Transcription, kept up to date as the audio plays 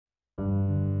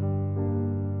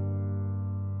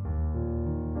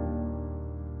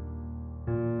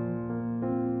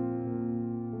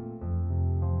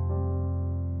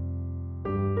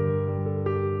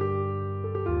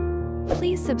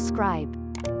subscribe.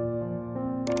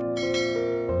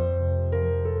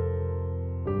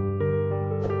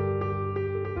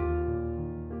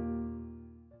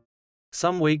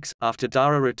 Some weeks after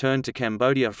Dara returned to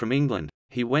Cambodia from England,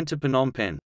 he went to Phnom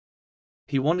Penh.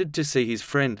 He wanted to see his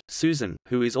friend, Susan,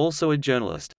 who is also a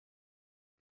journalist.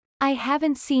 I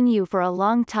haven't seen you for a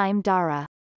long time, Dara.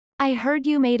 I heard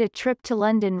you made a trip to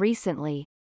London recently.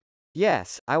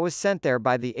 Yes, I was sent there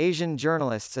by the Asian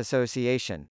Journalists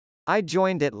Association. I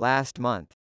joined it last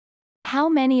month. How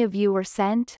many of you were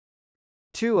sent?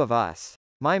 2 of us.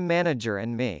 My manager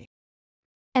and me.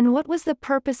 And what was the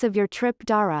purpose of your trip,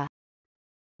 Dara?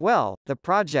 Well, the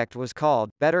project was called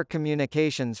Better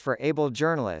Communications for Able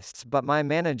Journalists, but my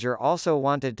manager also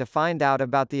wanted to find out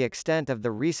about the extent of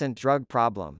the recent drug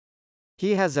problem.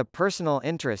 He has a personal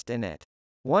interest in it.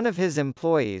 One of his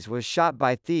employees was shot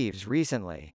by thieves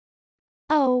recently.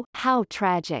 Oh, how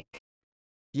tragic.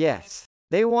 Yes.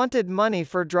 They wanted money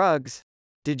for drugs.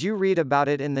 Did you read about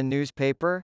it in the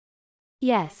newspaper?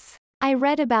 Yes, I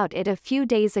read about it a few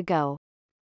days ago.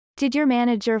 Did your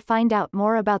manager find out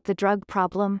more about the drug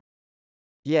problem?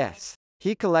 Yes.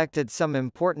 He collected some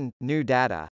important, new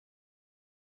data.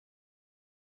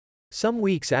 Some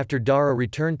weeks after Dara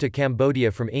returned to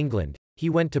Cambodia from England, he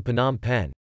went to Phnom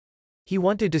Penh. He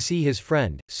wanted to see his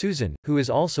friend, Susan, who is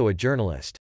also a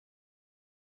journalist.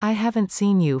 I haven't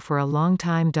seen you for a long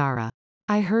time, Dara.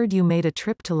 I heard you made a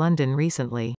trip to London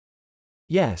recently.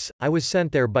 Yes, I was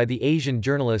sent there by the Asian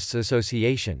Journalists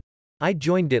Association. I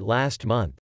joined it last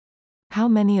month. How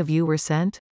many of you were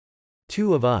sent?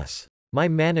 2 of us. My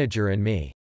manager and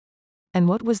me. And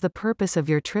what was the purpose of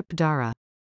your trip, Dara?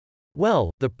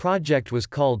 Well, the project was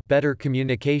called Better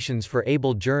Communications for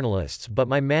Able Journalists, but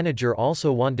my manager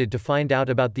also wanted to find out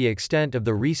about the extent of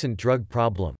the recent drug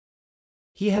problem.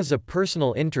 He has a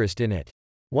personal interest in it.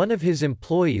 One of his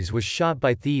employees was shot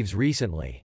by thieves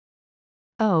recently.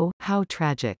 Oh, how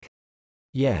tragic.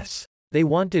 Yes. They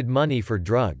wanted money for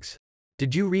drugs.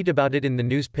 Did you read about it in the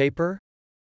newspaper?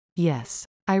 Yes,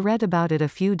 I read about it a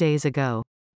few days ago.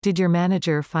 Did your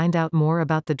manager find out more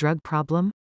about the drug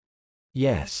problem?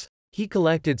 Yes. He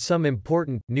collected some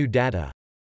important, new data.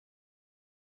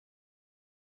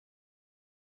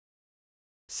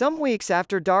 Some weeks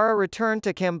after Dara returned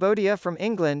to Cambodia from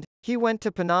England, he went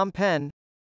to Phnom Penh.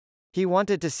 He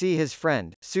wanted to see his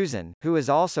friend, Susan, who is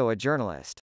also a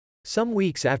journalist. Some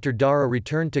weeks after Dara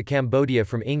returned to Cambodia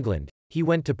from England, he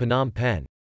went to Phnom Penh.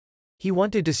 He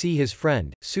wanted to see his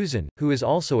friend, Susan, who is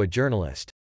also a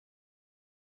journalist.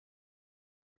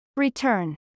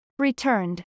 Return.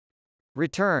 Returned.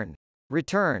 Return.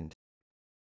 Returned.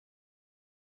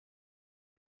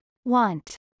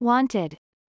 Want. Wanted.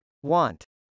 Want.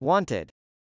 Wanted.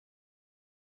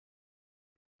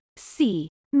 See.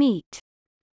 Meet.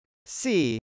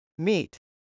 See. Meet.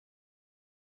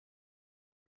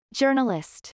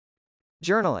 Journalist.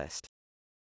 Journalist.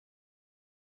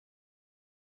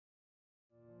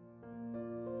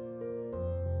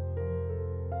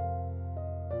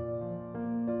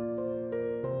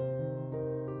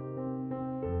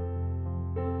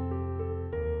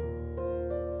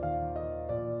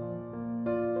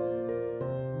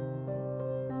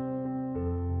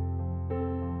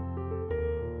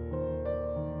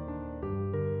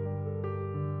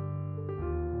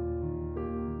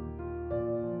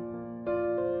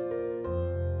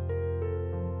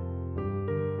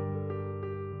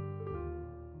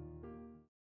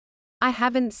 I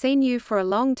haven't seen you for a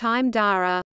long time,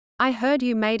 Dara. I heard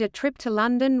you made a trip to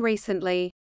London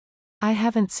recently. I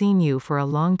haven't seen you for a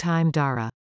long time, Dara.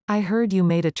 I heard you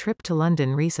made a trip to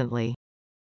London recently.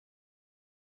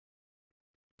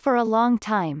 For a long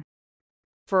time.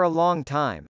 For a long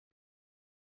time.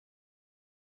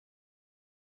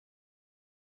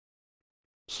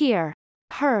 Hear.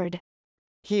 Heard.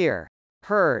 Hear.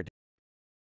 Heard.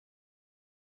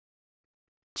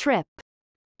 Trip.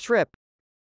 Trip.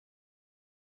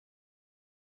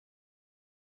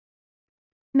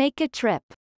 Make a trip.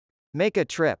 Make a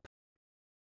trip.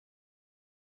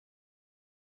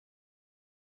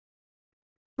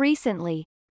 Recently.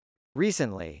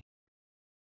 Recently.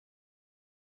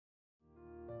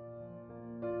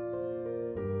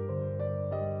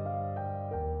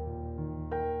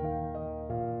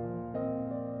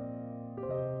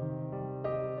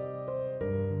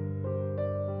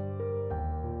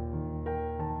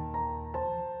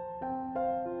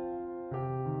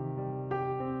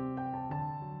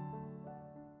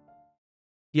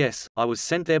 Yes, I was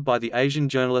sent there by the Asian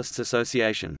Journalists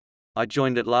Association. I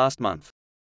joined it last month.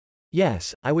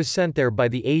 Yes, I was sent there by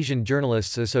the Asian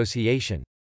Journalists Association.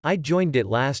 I joined it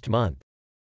last month.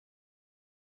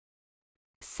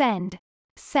 Send.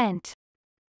 Sent.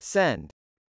 Send.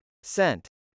 Scent.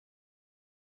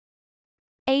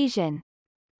 Asian.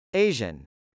 Asian.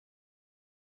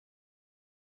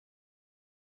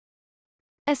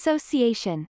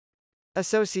 Association.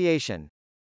 Association.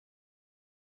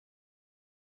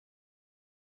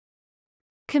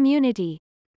 Community.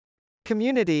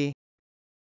 Community.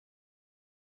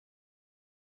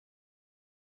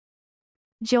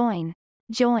 Join.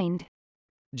 Joined.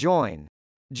 Join.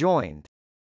 Joined.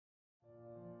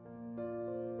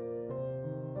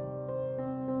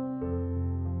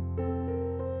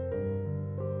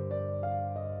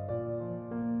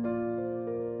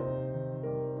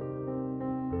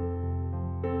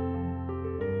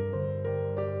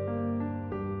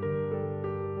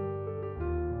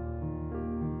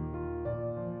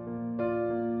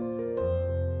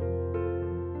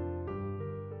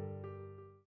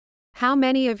 How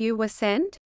many of you were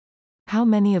sent? How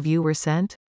many of you were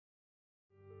sent?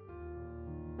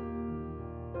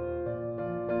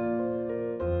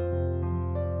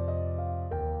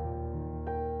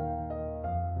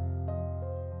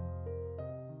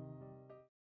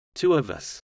 Two of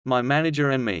us. My manager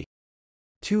and me.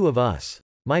 Two of us.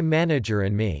 My manager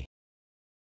and me.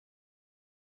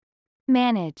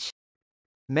 Manage.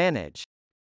 Manage.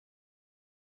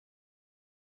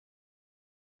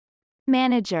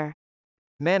 Manager.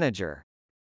 Manager.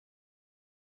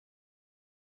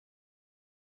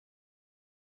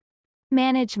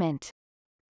 Management.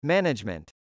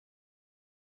 Management.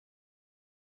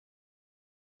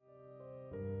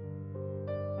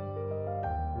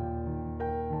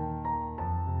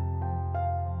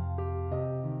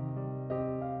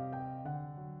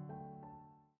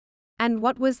 And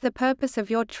what was the purpose of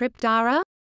your trip, Dara?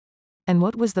 And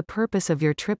what was the purpose of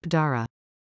your trip, Dara?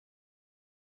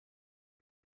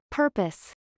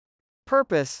 Purpose.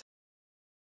 Purpose.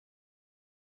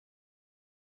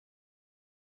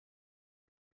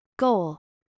 Goal.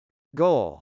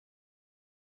 Goal.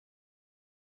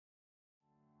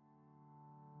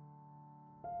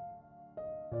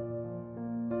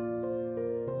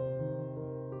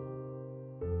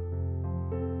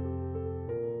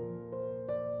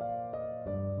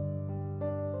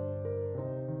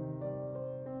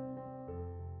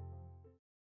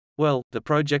 Well, the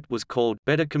project was called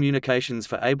Better Communications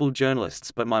for Able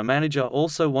Journalists, but my manager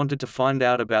also wanted to find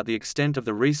out about the extent of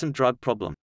the recent drug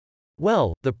problem.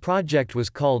 Well, the project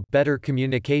was called Better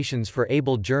Communications for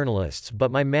Able Journalists, but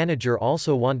my manager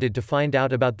also wanted to find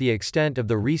out about the extent of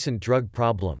the recent drug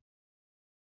problem.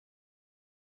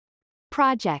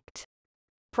 Project.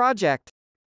 Project.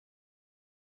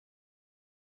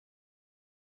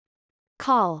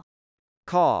 Call.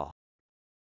 Call.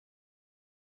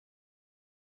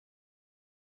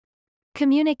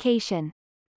 Communication.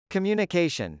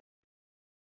 Communication.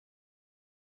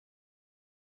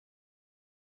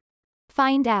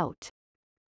 Find out.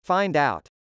 Find out.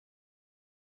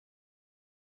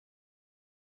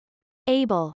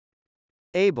 Able.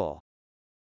 Able.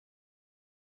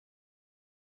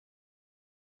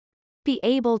 Be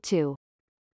able to.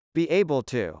 Be able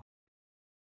to.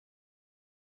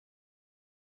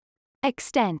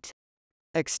 Extent.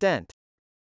 Extent.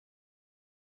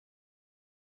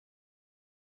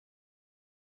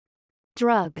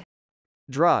 Drug.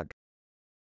 Drug.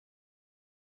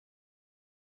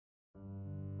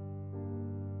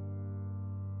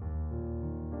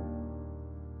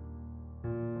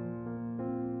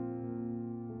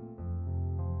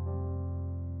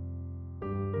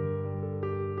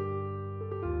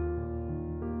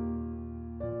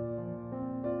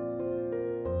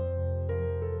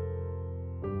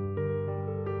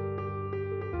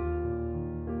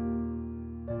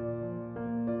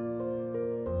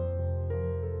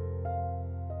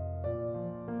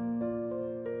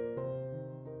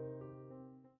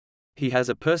 He has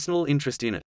a personal interest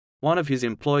in it. One of his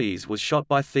employees was shot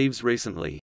by thieves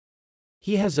recently.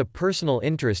 He has a personal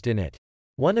interest in it.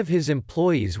 One of his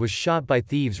employees was shot by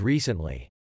thieves recently.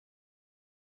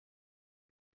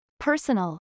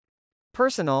 Personal.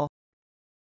 Personal.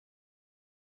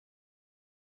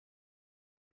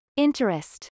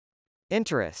 Interest.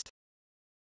 Interest.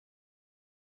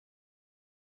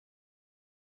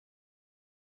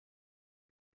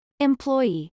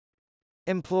 Employee.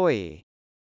 Employee.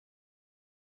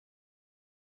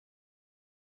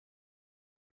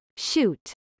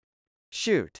 Shoot.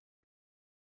 Shoot.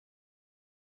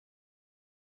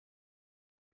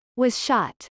 Was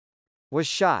shot. Was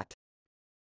shot.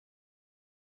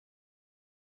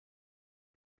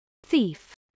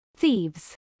 Thief.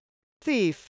 Thieves.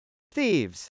 Thief.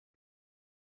 Thieves.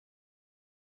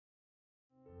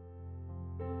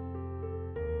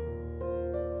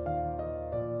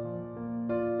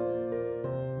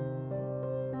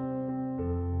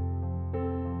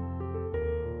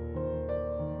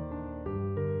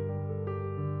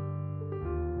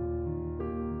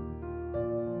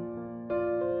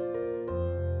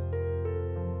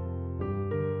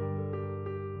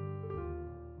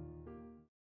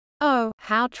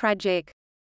 how tragic.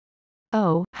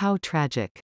 Oh, how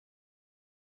tragic.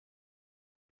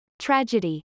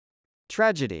 Tragedy.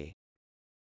 Tragedy.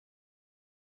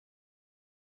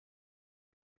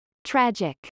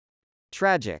 Tragic.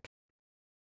 Tragic.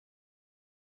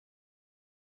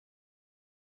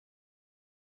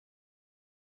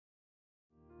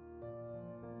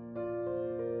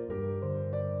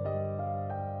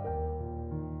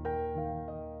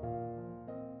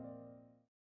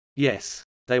 Yes,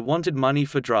 they wanted money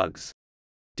for drugs.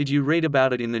 Did you read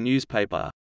about it in the newspaper?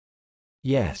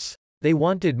 Yes. They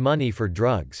wanted money for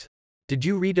drugs. Did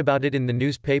you read about it in the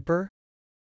newspaper?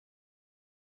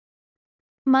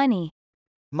 Money.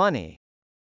 Money.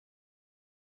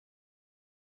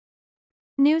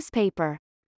 Newspaper.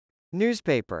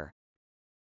 Newspaper.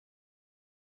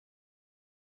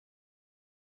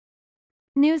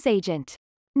 Newsagent.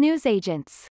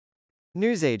 Newsagents.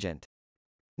 Newsagent.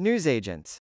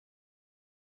 Newsagents.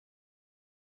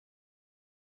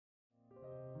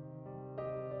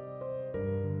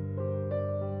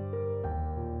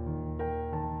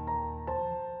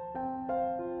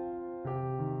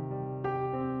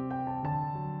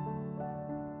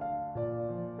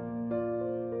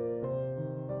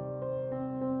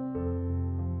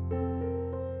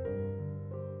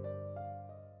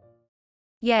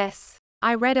 Yes,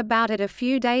 I read about it a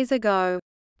few days ago.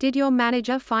 Did your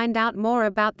manager find out more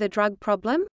about the drug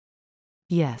problem?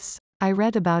 Yes. I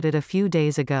read about it a few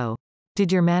days ago.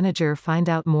 Did your manager find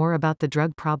out more about the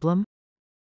drug problem?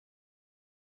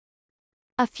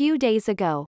 A few days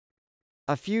ago.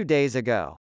 A few days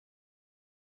ago.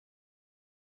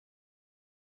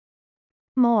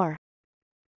 More.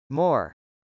 More.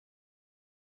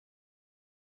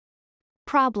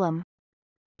 Problem.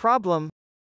 Problem.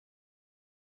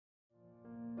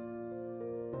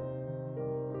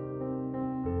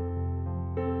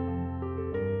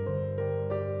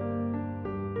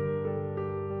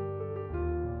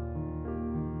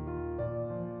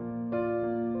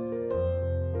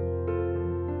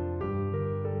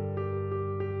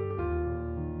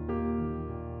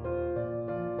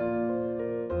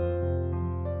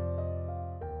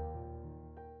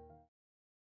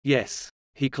 Yes,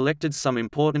 he collected some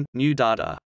important new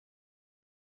data.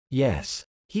 Yes.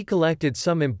 He collected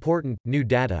some important new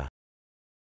data.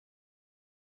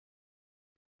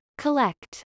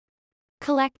 Collect.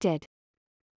 Collected.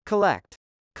 Collect.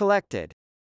 Collected.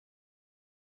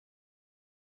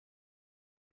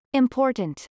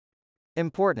 Important.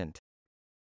 Important.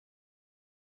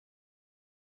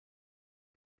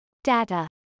 Data.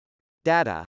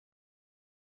 Data.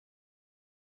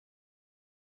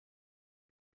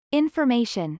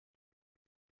 Information.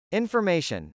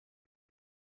 Information.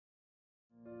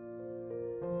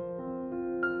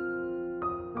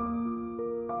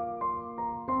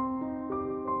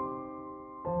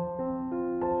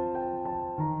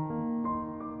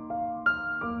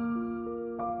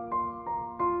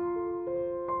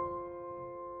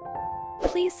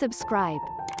 Please subscribe.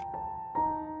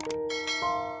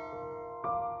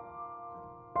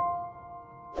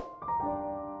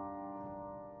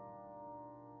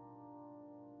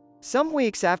 Some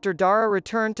weeks after Dara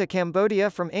returned to Cambodia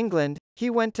from England, he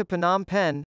went to Phnom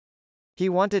Penh. He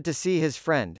wanted to see his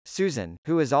friend, Susan,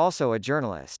 who is also a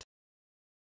journalist.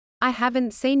 I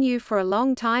haven't seen you for a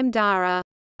long time, Dara.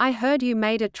 I heard you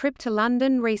made a trip to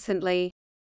London recently.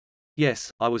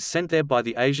 Yes, I was sent there by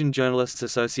the Asian Journalists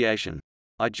Association.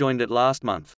 I joined it last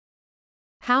month.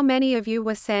 How many of you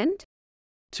were sent?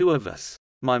 2 of us.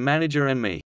 My manager and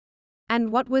me.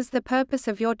 And what was the purpose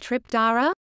of your trip,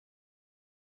 Dara?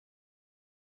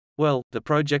 Well, the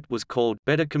project was called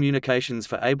Better Communications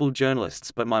for Able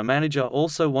Journalists, but my manager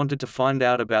also wanted to find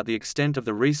out about the extent of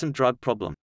the recent drug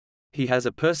problem. He has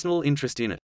a personal interest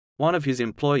in it. One of his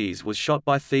employees was shot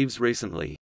by thieves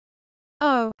recently.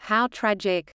 Oh, how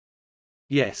tragic.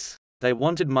 Yes, they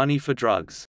wanted money for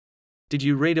drugs. Did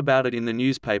you read about it in the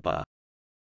newspaper?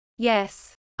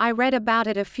 Yes, I read about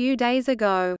it a few days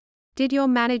ago. Did your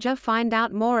manager find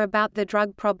out more about the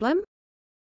drug problem?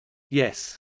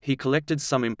 Yes, he collected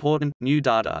some important new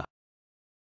data.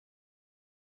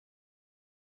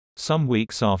 Some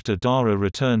weeks after Dara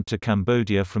returned to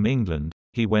Cambodia from England,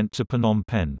 he went to Phnom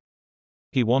Penh.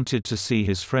 He wanted to see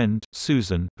his friend,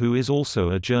 Susan, who is also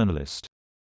a journalist.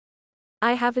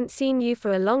 I haven't seen you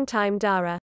for a long time,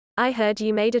 Dara. I heard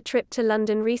you made a trip to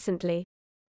London recently.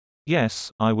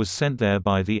 Yes, I was sent there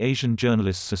by the Asian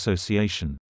Journalists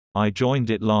Association. I joined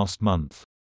it last month.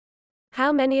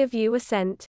 How many of you were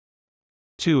sent?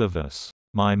 2 of us.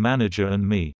 My manager and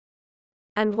me.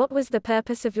 And what was the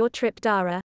purpose of your trip,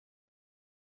 Dara?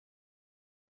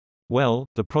 Well,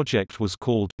 the project was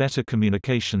called Better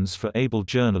Communications for Able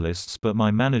Journalists, but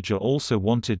my manager also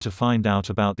wanted to find out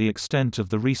about the extent of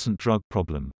the recent drug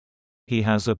problem. He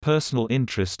has a personal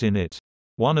interest in it.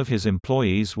 One of his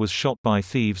employees was shot by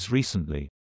thieves recently.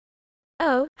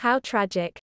 Oh, how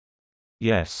tragic.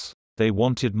 Yes. They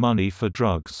wanted money for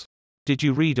drugs. Did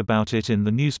you read about it in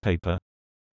the newspaper?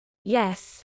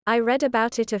 Yes. I read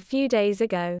about it a few days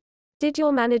ago. Did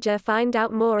your manager find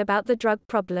out more about the drug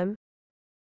problem?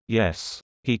 Yes.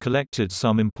 He collected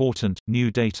some important, new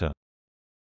data.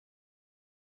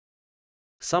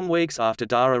 Some weeks after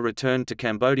Dara returned to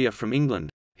Cambodia from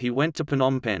England, he went to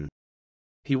Phnom Penh.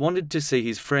 He wanted to see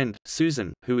his friend,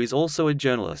 Susan, who is also a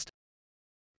journalist.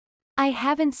 I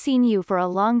haven't seen you for a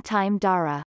long time,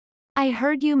 Dara. I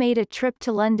heard you made a trip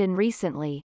to London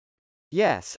recently.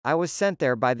 Yes, I was sent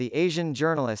there by the Asian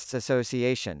Journalists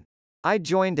Association. I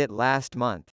joined it last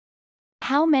month.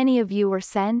 How many of you were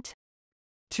sent?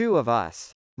 2 of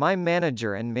us. My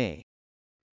manager and me.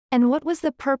 And what was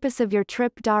the purpose of your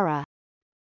trip, Dara?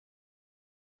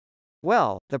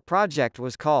 Well, the project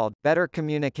was called Better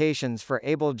Communications for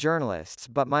Able Journalists,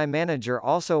 but my manager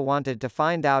also wanted to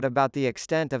find out about the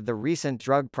extent of the recent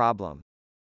drug problem.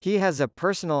 He has a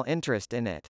personal interest in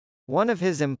it. One of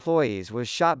his employees was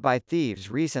shot by thieves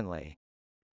recently.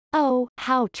 Oh,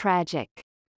 how tragic.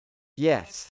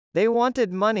 Yes. They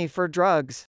wanted money for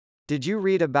drugs. Did you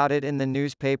read about it in the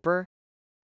newspaper?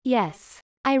 Yes.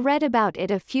 I read about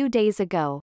it a few days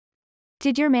ago.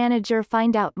 Did your manager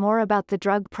find out more about the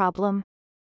drug problem?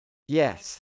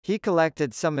 Yes. He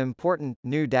collected some important,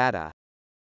 new data.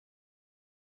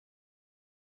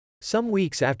 Some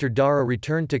weeks after Dara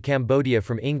returned to Cambodia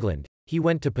from England, he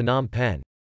went to Phnom Penh.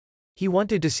 He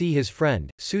wanted to see his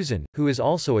friend, Susan, who is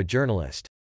also a journalist.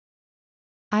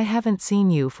 I haven't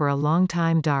seen you for a long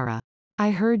time, Dara. I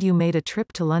heard you made a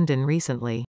trip to London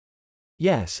recently.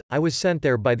 Yes, I was sent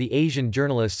there by the Asian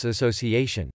Journalists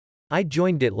Association. I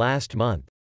joined it last month.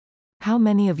 How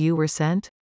many of you were sent?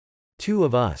 2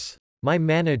 of us. My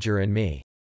manager and me.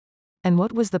 And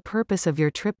what was the purpose of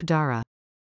your trip, Dara?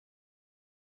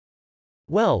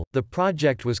 Well, the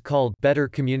project was called Better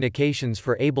Communications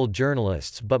for Able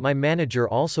Journalists, but my manager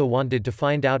also wanted to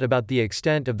find out about the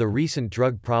extent of the recent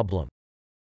drug problem.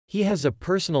 He has a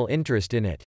personal interest in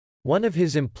it. One of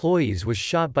his employees was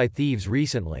shot by thieves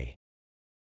recently.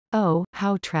 Oh,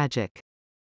 how tragic.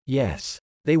 Yes.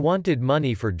 They wanted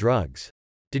money for drugs.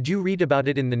 Did you read about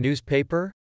it in the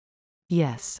newspaper?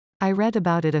 Yes. I read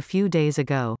about it a few days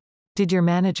ago. Did your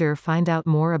manager find out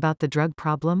more about the drug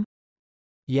problem?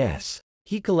 Yes.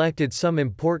 He collected some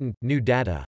important, new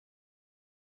data.